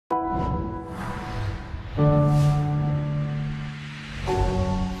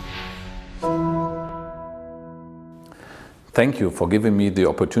Thank you for giving me the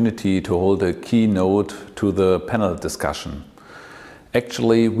opportunity to hold a keynote to the panel discussion.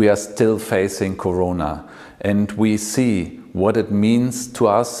 Actually, we are still facing Corona, and we see what it means to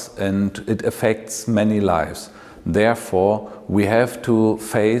us, and it affects many lives. Therefore, we have to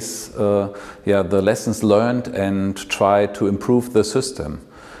face the lessons learned and try to improve the system.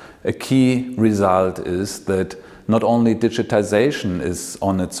 A key result is that not only digitization is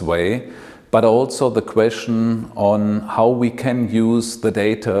on its way, but also the question on how we can use the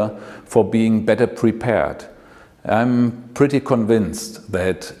data for being better prepared. I'm pretty convinced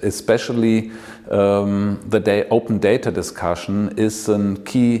that especially the open data discussion is a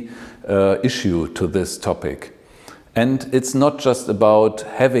key issue to this topic. And it's not just about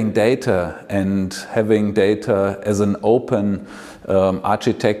having data and having data as an open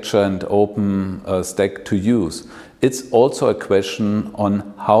architecture and open stack to use. It's also a question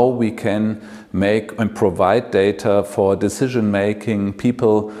on how we can make and provide data for decision-making,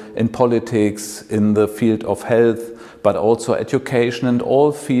 people in politics, in the field of health, but also education and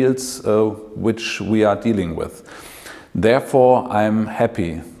all fields which we are dealing with. Therefore, I'm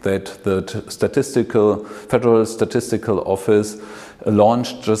happy that the Federal Statistical Office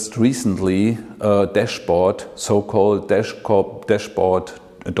launched just recently a dashboard, so-called Dashboard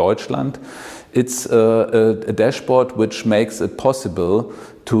Deutschland. It's a dashboard which makes it possible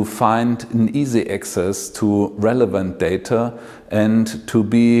to find an easy access to relevant data and to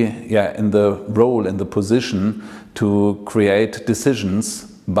be in the position to create decisions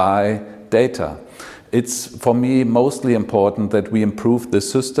by data. It's for me mostly important that we improve the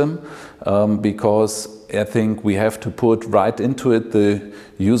system because I think we have to put right into it the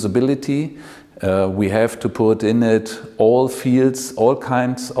usability. We have to put in it all fields, all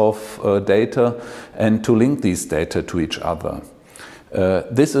kinds of data, and to link these data to each other.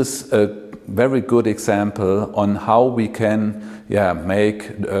 This is a very good example on how we can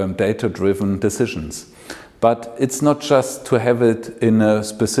make data-driven decisions. But it's not just to have it in a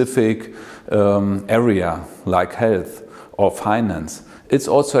specific area like health or finance. It's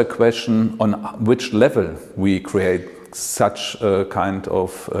also a question on which level we create such a kind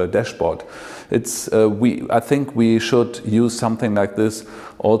of dashboard. I think we should use something like this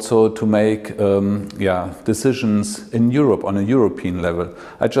also to make decisions in Europe on a European level.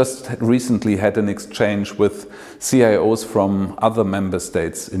 I just recently had an exchange with CIOs from other member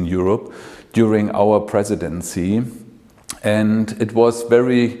states in Europe during our presidency, and it was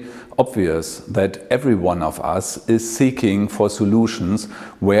very obvious that every one of us is seeking for solutions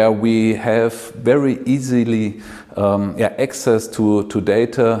where we have very easily access to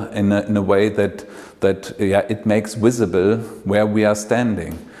data in a way that it makes visible where we are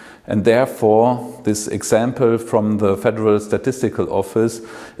standing. And therefore, this example from the Federal Statistical Office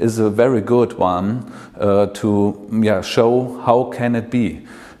is a very good one to show how can it be.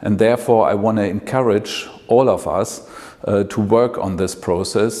 And therefore, I want to encourage all of us to work on this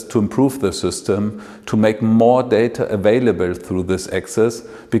process, to improve the system, to make more data available through this access,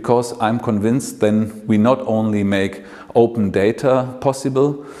 because I'm convinced then we not only make open data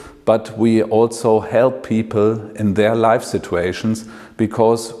possible, but we also help people in their life situations,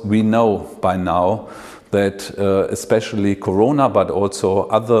 because we know by now that especially Corona, but also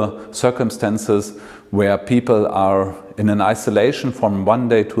other circumstances where people are in an isolation from one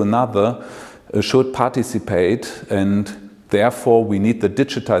day to another, should participate, and therefore we need the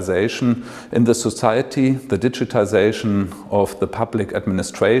digitization in the society, the digitization of the public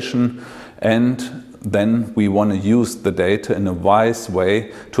administration, and then we want to use the data in a wise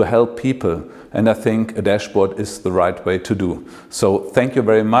way to help people. And I think a dashboard is the right way to do. So thank you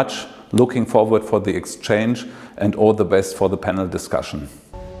very much. Looking forward for the exchange, and all the best for the panel discussion.